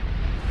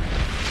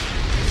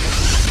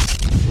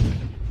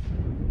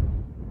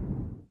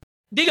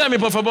Dígame,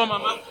 por favor,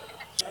 mamá.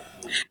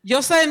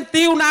 Yo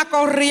sentí una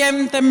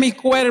corriente en mi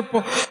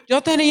cuerpo.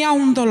 Yo tenía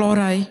un dolor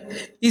ahí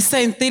y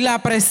sentí la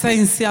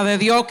presencia de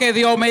Dios, que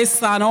Dios me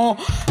sanó.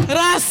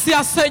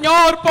 Gracias,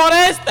 Señor, por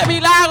este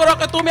milagro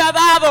que tú me has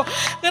dado.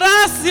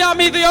 Gracias,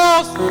 mi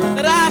Dios.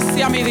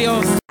 Gracias, mi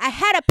Dios. I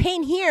had a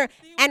pain here,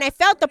 and I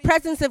felt the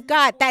presence of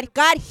God, that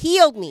God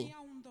healed me.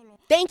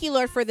 Thank you,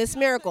 Lord, for this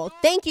miracle.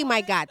 Thank you,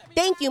 my God.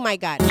 Thank you, my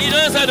God. ¿Y no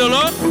es el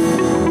dolor?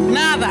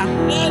 Nada.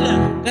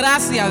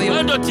 Gracias a Dios.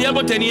 ¿Cuánto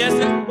tiempo tenía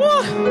ese?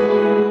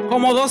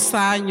 Como 2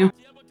 años.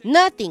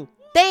 Nothing.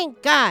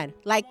 Thank God.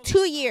 Like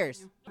 2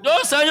 years.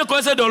 2 años con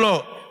ese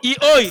dolor. Y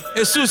hoy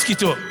Jesús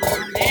quitó.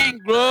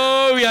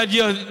 Gloria a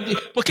Dios.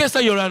 ¿Por qué está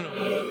llorando?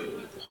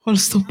 Por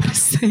su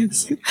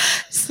presencia.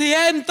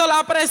 Siento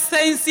la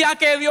presencia,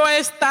 que Dios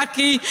está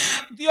aquí.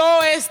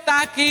 Dios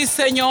está aquí,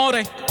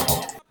 señores.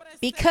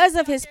 Because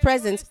of his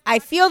presence, I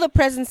feel the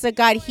presence of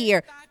God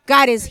here.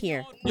 God is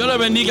here. Dios lo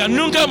bendiga.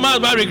 Nunca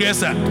más va a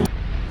regresar.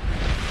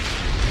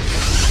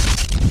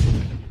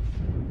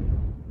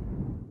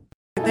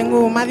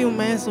 Tengo más de un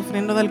mes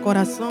sufriendo del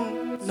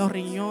corazón, los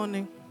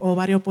riñones,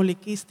 ovarios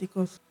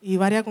poliquísticos y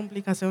varias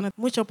complicaciones,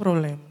 muchos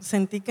problemas.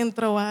 Sentí que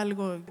entró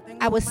algo.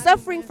 I was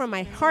suffering from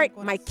my heart,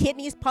 my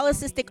kidneys,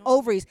 polycystic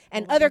ovaries,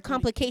 and other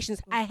complications.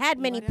 I had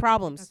many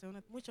problems.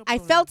 I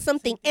felt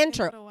something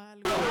enter.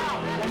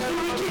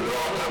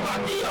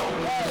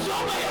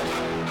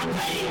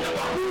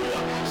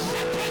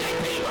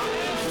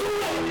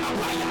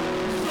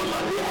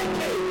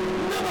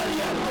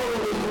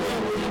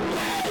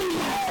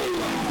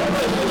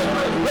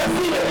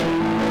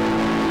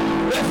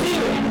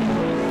 Recibe.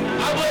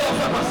 Algo ya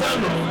está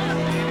pasando.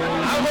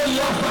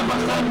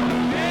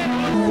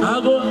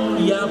 Algo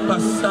ya ha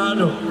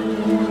pasado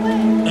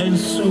en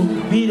su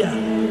vida.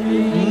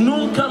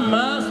 Nunca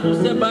más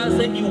usted va a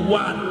ser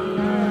igual.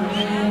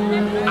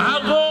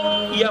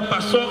 Algo ya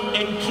pasó,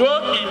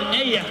 entró en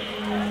ella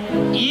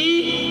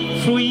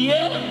y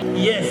fluye.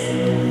 Yes,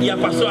 ya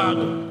pasó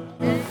algo.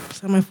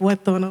 Se me fue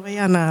todo, no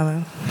veía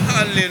nada.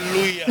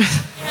 Aleluya.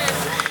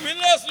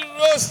 Mira su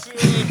rostro.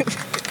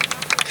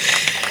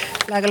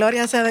 La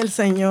gloria sea del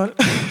Señor.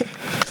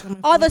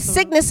 All the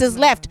sicknesses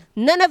left.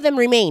 None of them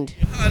remained.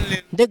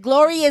 The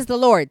glory is the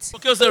Lord's. ¿Por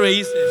qué usted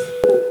reíste?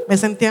 Me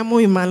sentía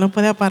muy mal, no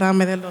podía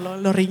pararme del dolor,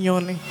 los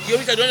riñones. ¿Y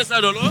ahorita dónde está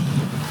el dolor?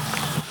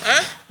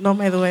 No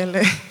me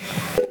duele.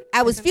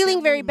 I was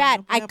feeling very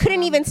bad. I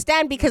couldn't even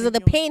stand because of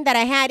the pain that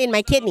I had in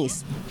my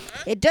kidneys.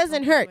 It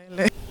doesn't hurt.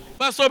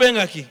 Pastor, ven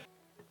aquí.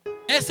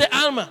 Ese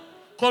alma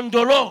con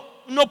dolor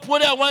no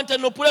puede aguantar,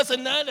 no puede hacer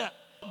nada.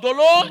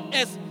 Dolor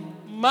es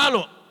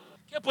malo.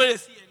 ¿Qué puede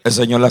decir? El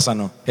Señor la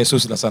sanó.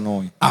 Jesús la sanó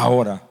hoy.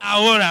 Ahora.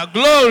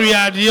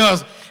 Gloria a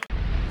Dios.